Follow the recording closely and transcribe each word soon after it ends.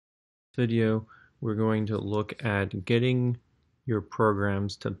Video, we're going to look at getting your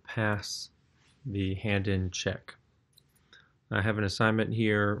programs to pass the hand-in check. I have an assignment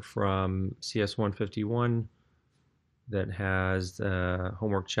here from CS 151 that has the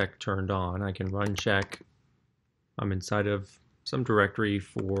homework check turned on. I can run check. I'm inside of some directory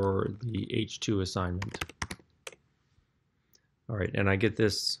for the H2 assignment. All right, and I get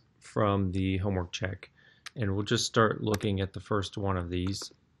this from the homework check. And we'll just start looking at the first one of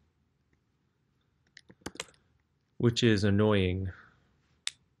these, which is annoying.py.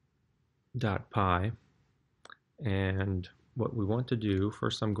 And what we want to do,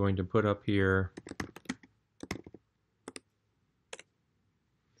 first I'm going to put up here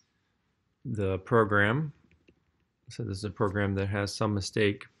the program. So this is a program that has some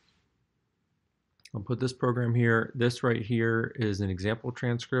mistake. I'll put this program here. This right here is an example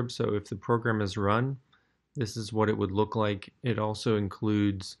transcript. So if the program is run, this is what it would look like. It also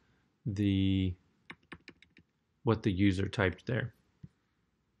includes what the user typed there.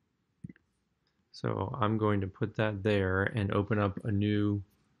 So I'm going to put that there and open up a new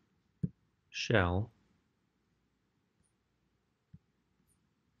shell.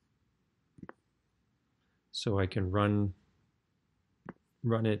 So I can run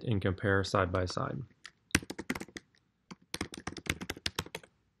it and compare side by side.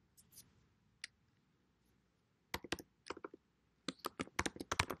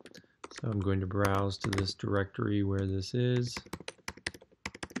 So I'm going to browse to this directory where this is,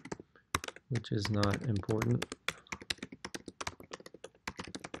 which is not important.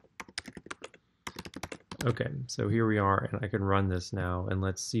 Okay, so here we are, and I can run this now, and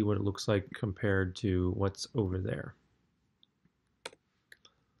let's see what it looks like compared to what's over there.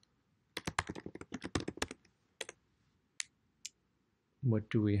 What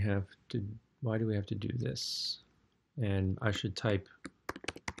do we have to, why do we have to do this? And I should type,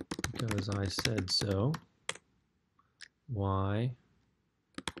 because I said so. Why?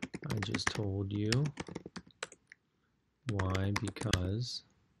 I just told you. Why? Because.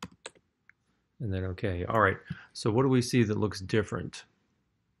 And then okay. All right. So what do we see that looks different?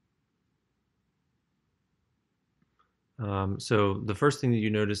 So the first thing that you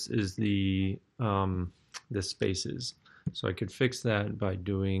notice is the spaces. So I could fix that by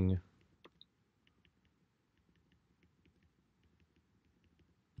doing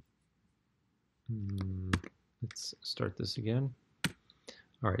let's start this again.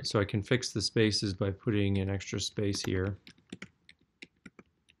 All right, so I can fix the spaces by putting an extra space here.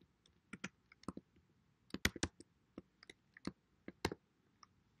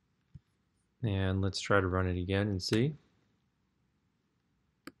 And let's try to run it again and see.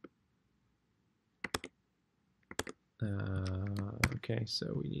 Okay,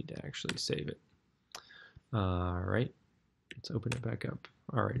 so we need to actually save it. All right, let's open it back up.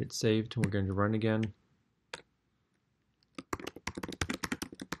 All right, it's saved. We're going to run again.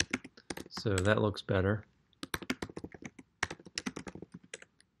 So that looks better.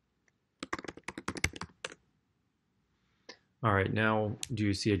 All right, now do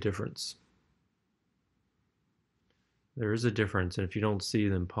you see a difference? There is a difference, and if you don't see,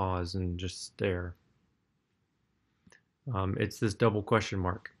 then pause and just stare. It's this double question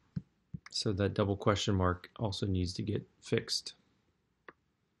mark. So that double question mark also needs to get fixed.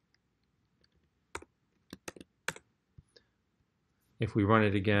 If we run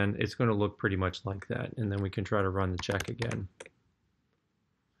it again, it's going to look pretty much like that, and then we can try to run the check again.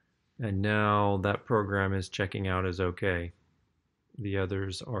 And now that program is checking out as okay. The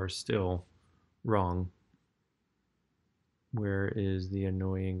others are still wrong. Where is the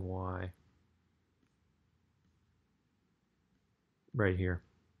annoying why? Right here.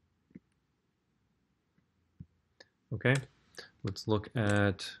 Okay, let's look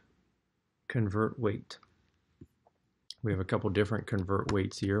at convert weight. We have a couple different convert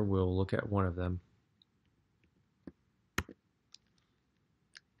weights here. We'll look at one of them.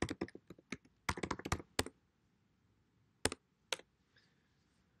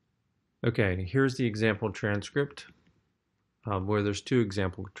 Okay, here's the example transcript where there's two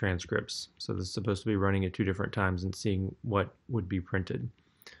example transcripts. So this is supposed to be running at two different times and seeing what would be printed.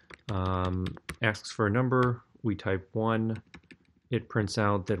 Asks for a number, we type 1. It prints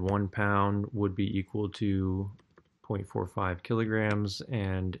out that 1 pound would be equal to 0.45 kilograms,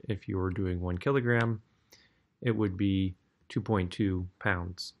 and if you were doing 1 kilogram, it would be 2.2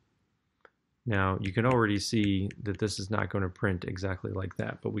 pounds. Now you can already see that this is not going to print exactly like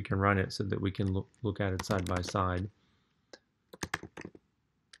that, but we can run it so that we can look at it side by side.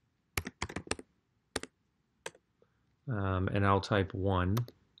 And I'll type 1.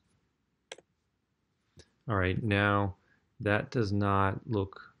 All right, now that does not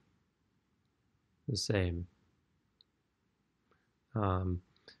look the same.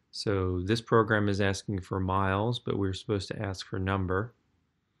 So this program is asking for miles, but we're supposed to ask for number.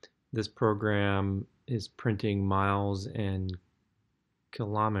 This program is printing miles and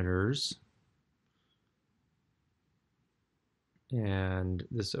kilometers. And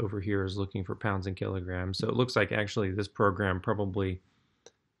this over here is looking for pounds and kilograms. So it looks like actually this program probably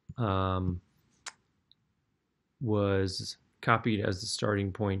was copied as the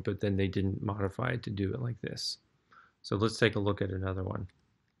starting point, but then they didn't modify it to do it like this. So let's take a look at another one.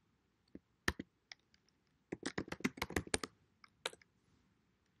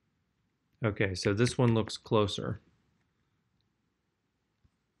 Okay, so this one looks closer.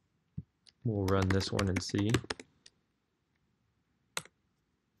 We'll run this one and see.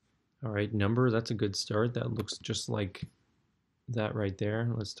 All right, number, that's a good start. That looks just like that right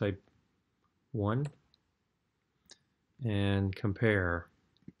there. Let's type 1 and compare.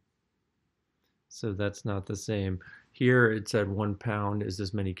 So that's not the same. Here it said 1 pound is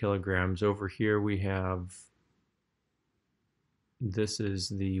this many kilograms. Over here we have, this is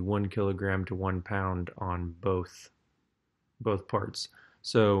the 1 kilogram to 1 pound on both parts.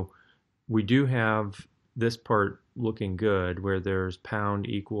 So we do have this part looking good where there's pound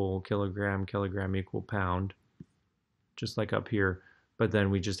equal kilogram, kilogram equal pound, just like up here, but then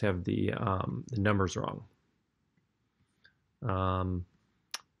we just have the numbers wrong.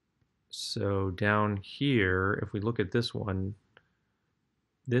 So down here, if we look at this one,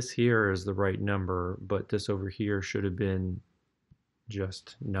 this here is the right number, but this over here should have been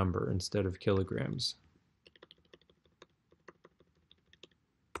just number instead of kilograms.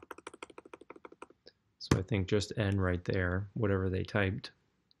 So I think just N right there, whatever they typed.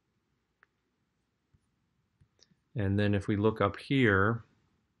 And then if we look up here,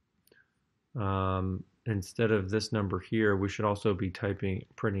 instead of this number here, we should also be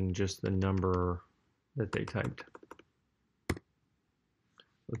printing just the number that they typed.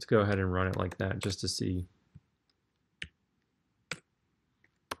 Let's go ahead and run it like that just to see.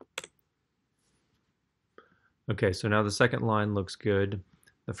 Okay, so now the second line looks good.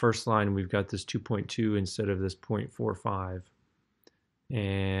 The first line, we've got this 2.2 instead of this 0.45.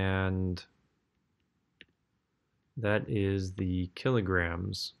 And that is the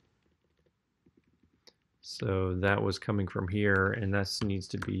kilograms. So that was coming from here, and this needs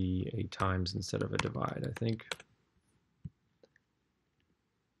to be a times instead of a divide, I think.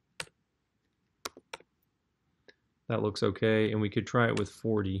 That looks okay, and we could try it with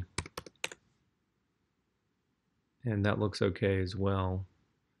 40. And that looks okay as well.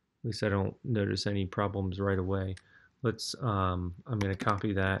 At least I don't notice any problems right away. Let's, I'm going to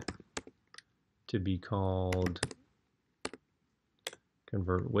copy that to be called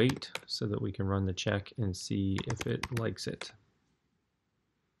convert weight so that we can run the check and see if it likes it.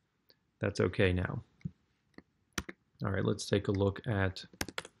 That's okay now. All right, let's take a look at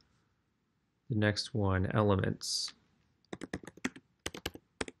the next one, elements.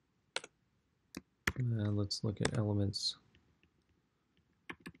 Let's look at elements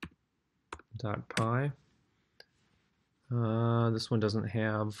 .py. This one doesn't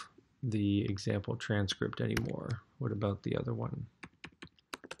have the example transcript anymore. What about the other one?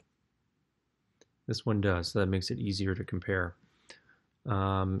 This one does, so that makes it easier to compare.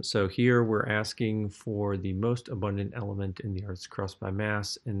 So here we're asking for the most abundant element in the Earth's crust by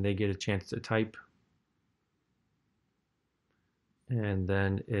mass, and they get a chance to type. And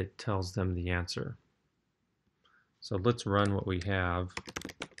then it tells them the answer. So let's run what we have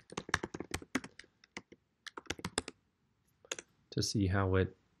to see how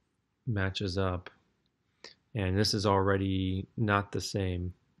it matches up. And this is already not the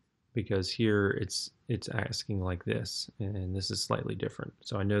same because here it's asking like this, and this is slightly different.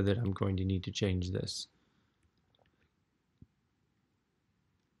 So I know that I'm going to need to change this.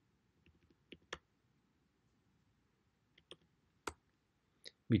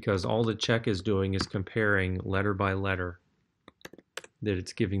 Because all the check is doing is comparing letter by letter that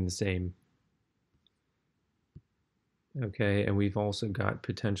it's giving the same. Okay, and we've also got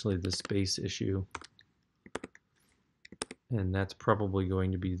potentially the space issue. And that's probably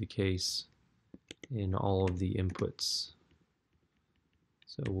going to be the case in all of the inputs.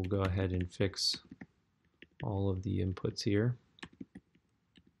 So we'll go ahead and fix all of the inputs here.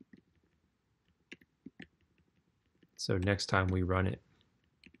 So next time we run it,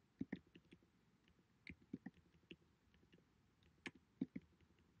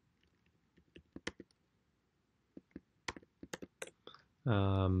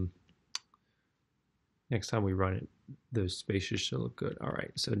 those spaces should look good. All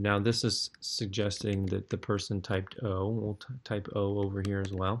right, so now this is suggesting that the person typed O. We'll type O over here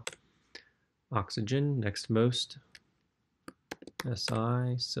as well. Oxygen, next most.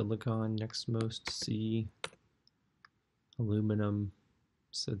 Si, silicon, next most. C, aluminum.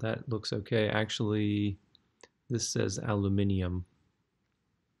 So that looks okay. Actually, this says aluminium.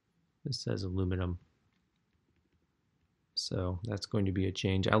 This says aluminum. So that's going to be a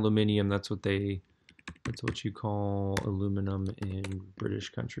change. Aluminium, that's what you call aluminum in British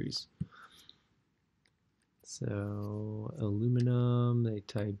countries. So aluminum, they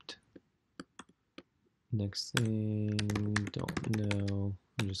typed next thing, don't know.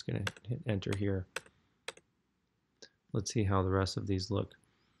 I'm just gonna hit enter here. Let's see how the rest of these look.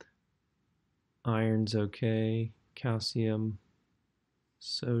 Iron's okay, calcium,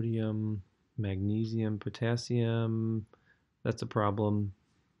 sodium, magnesium, potassium, that's a problem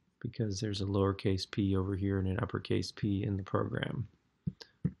because there's a lowercase p over here and an uppercase P in the program.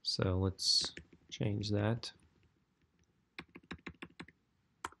 So let's change that.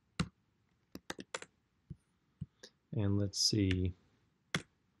 And let's see.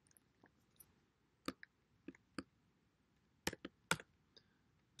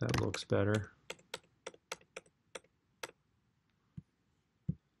 That looks better.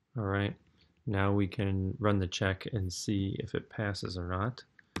 All right, now we can run the check and see if it passes or not.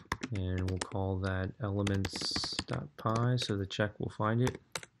 And we'll call that elements.py so the check will find it.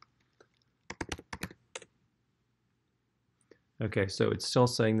 Okay, so it's still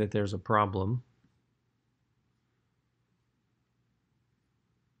saying that there's a problem.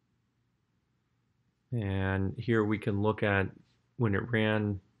 And here we can look at when it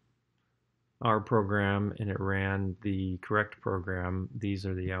ran our program and it ran the correct program, these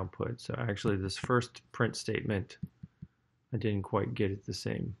are the outputs. So actually this first print statement, I didn't quite get it the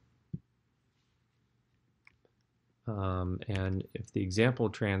same. And if the example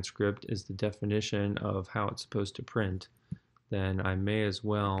transcript is the definition of how it's supposed to print, then I may as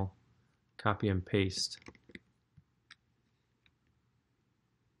well copy and paste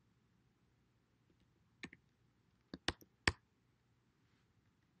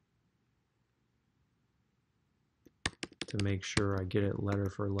to make sure I get it letter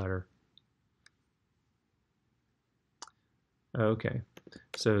for letter. Okay,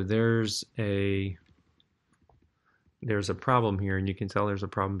 so there's a problem here, and you can tell there's a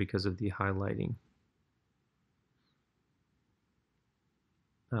problem because of the highlighting.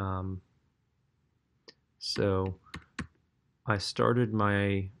 So I started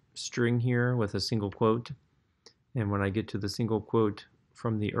my string here with a single quote, and when I get to the single quote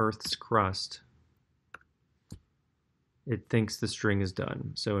from the Earth's crust, it thinks the string is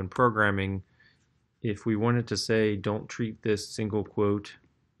done. So in programming, if we wanted to say don't treat this single quote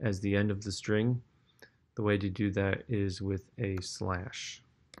as the end of the string, the way to do that is with a slash.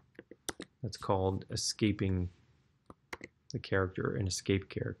 That's called escaping the character, an escape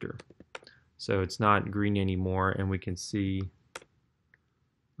character. So it's not green anymore, and we can see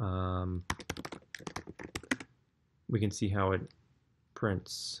how it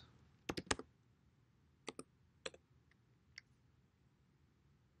prints.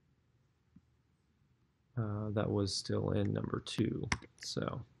 That was still in number 2.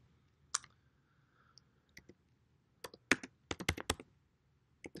 So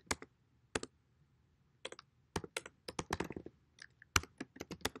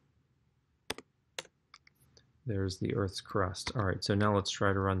there's the Earth's crust. All right, so now let's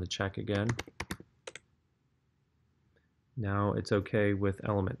try to run the check again. Now it's okay with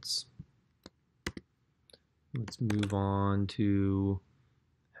elements. Let's move on to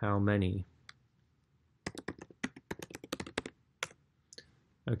how many.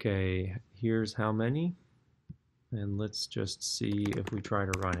 Okay, here's how many, and let's just see if we try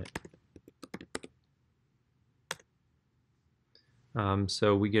to run it.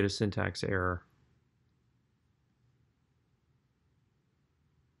 So we get a syntax error.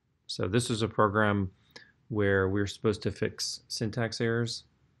 So this is a program where we're supposed to fix syntax errors,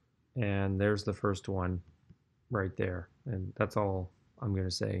 and there's the first one right there, and that's all I'm going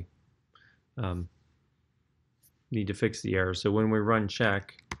to say. Need to fix the error. So when we run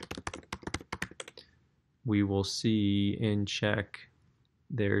check, we will see in check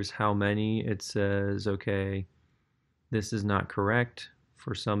there's how many. It says, okay, this is not correct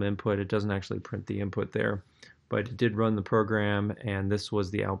for some input. It doesn't actually print the input there, but it did run the program, and this was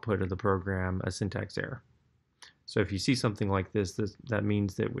the output of the program, a syntax error. So if you see something like this, that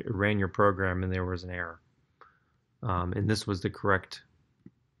means that it ran your program and there was an error. And this was the correct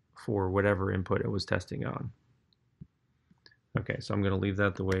for whatever input it was testing on. Okay, so I'm going to leave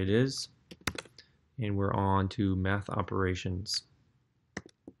that the way it is, and we're on to math operations.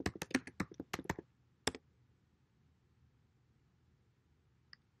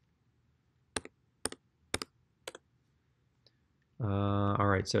 All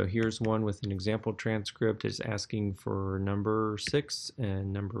right, so here's one with an example transcript. It's asking for number 6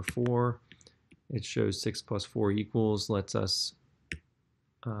 and number 4. It shows 6 plus 4 equals, lets us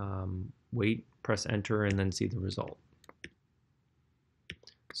wait, press enter, and then see the result.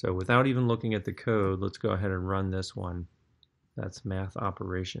 So without even looking at the code, let's go ahead and run this one. That's math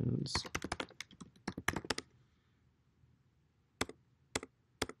operations.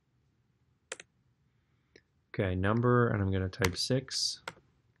 Okay, number, and I'm going to type 6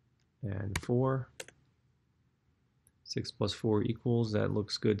 and 4. 6 plus 4 equals, that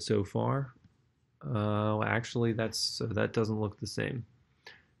looks good so far. Actually, that doesn't look the same.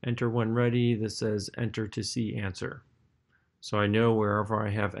 Enter when ready, this says enter to see answer. So I know wherever I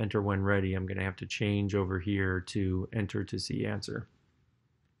have enter when ready, I'm going to have to change over here to enter to see answer.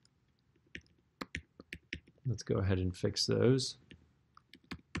 Let's go ahead and fix those.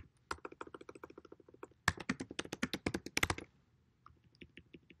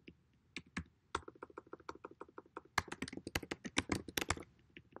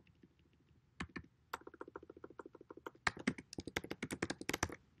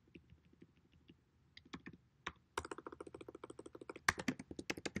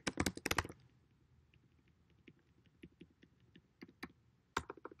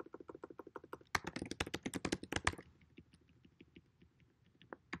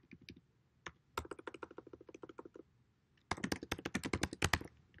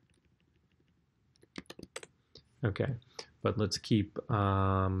 Okay, but let's keep, we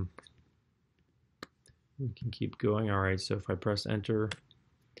can keep going. All right, so if I press enter,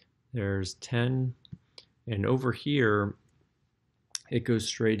 there's 10, and over here, it goes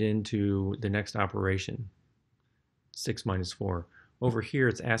straight into the next operation, 6 minus 4. Over here,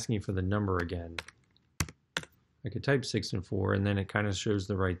 it's asking for the number again. I could type 6 and 4, and then it kind of shows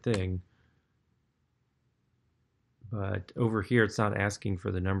the right thing. But over here, it's not asking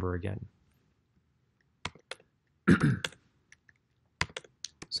for the number again.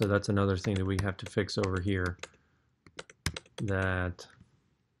 So that's another thing that we have to fix over here, that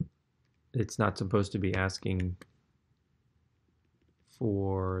it's not supposed to be asking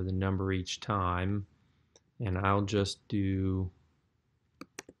for the number each time. And I'll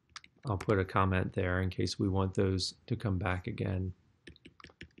put a comment there in case we want those to come back again,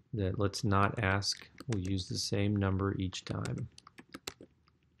 that let's not ask, we'll use the same number each time.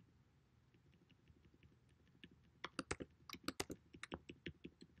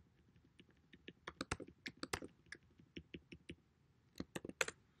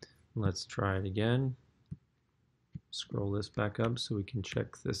 Let's try it again. Scroll this back up so we can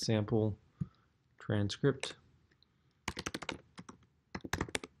check the sample transcript.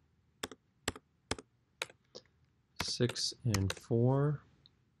 Six and 4.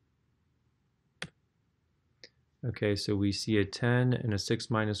 Okay, so we see a 10 and a 6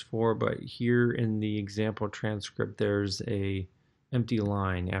 minus 4, but here in the example transcript there's a empty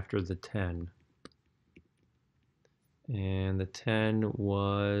line after the 10. And the 10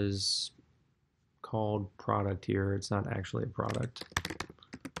 was called product here. It's not actually a product.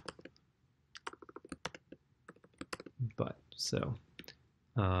 But so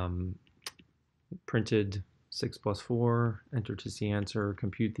printed 6 plus 4, enter to see answer,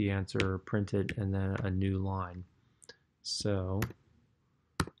 compute the answer, print it, and then a new line. So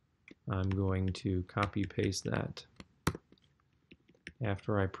I'm going to copy paste that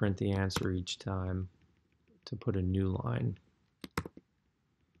after I print the answer each time to put a new line.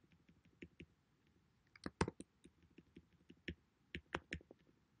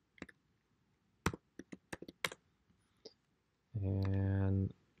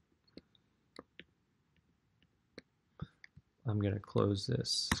 And I'm going to close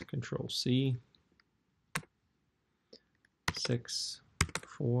this, Control C, 6,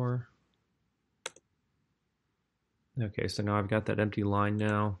 4. Okay, so now I've got that empty line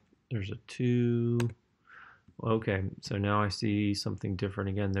now. There's a 2. Okay, so now I see something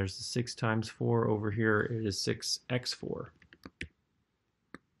different again. There's the 6 times 4 over here. It is 6x4.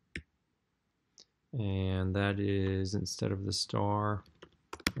 And that is, instead of the star,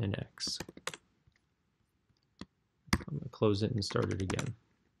 an X. I'm going to close it and start it again.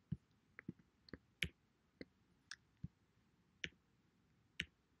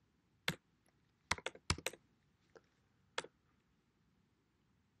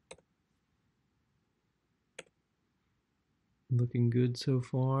 Looking good so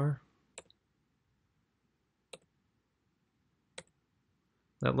far.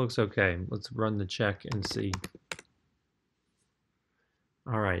 That looks okay. Let's run the check and see.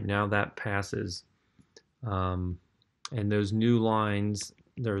 All right, now that passes. And those new lines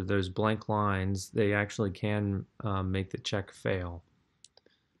those blank lines, they actually can make the check fail.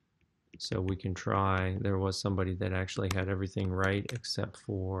 So we can try. There was somebody that actually had everything right except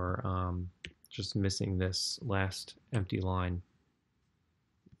for just missing this last empty line.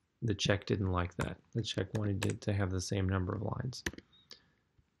 The check didn't like that. The check wanted it to have the same number of lines.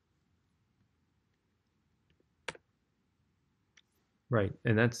 Right,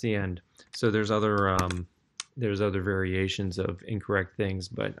 and that's the end. So there's other variations of incorrect things,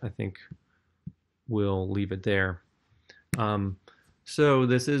 but I think we'll leave it there. So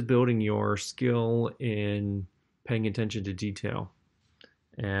this is building your skill in paying attention to detail.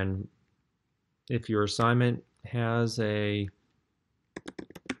 And if your assignment has a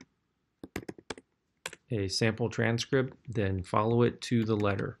sample transcript, then follow it to the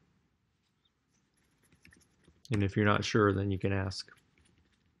letter. And if you're not sure, then you can ask.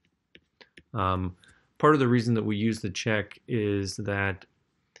 Part of the reason that we use the check is that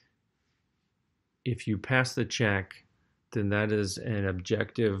if you pass the check, then that is an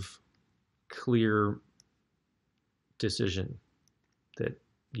objective, clear decision that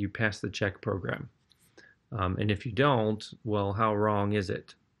you pass the check program. And if you don't, well, how wrong is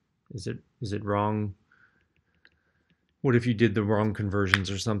it? Is it wrong? What if you did the wrong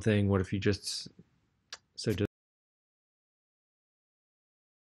conversions or something? What if you just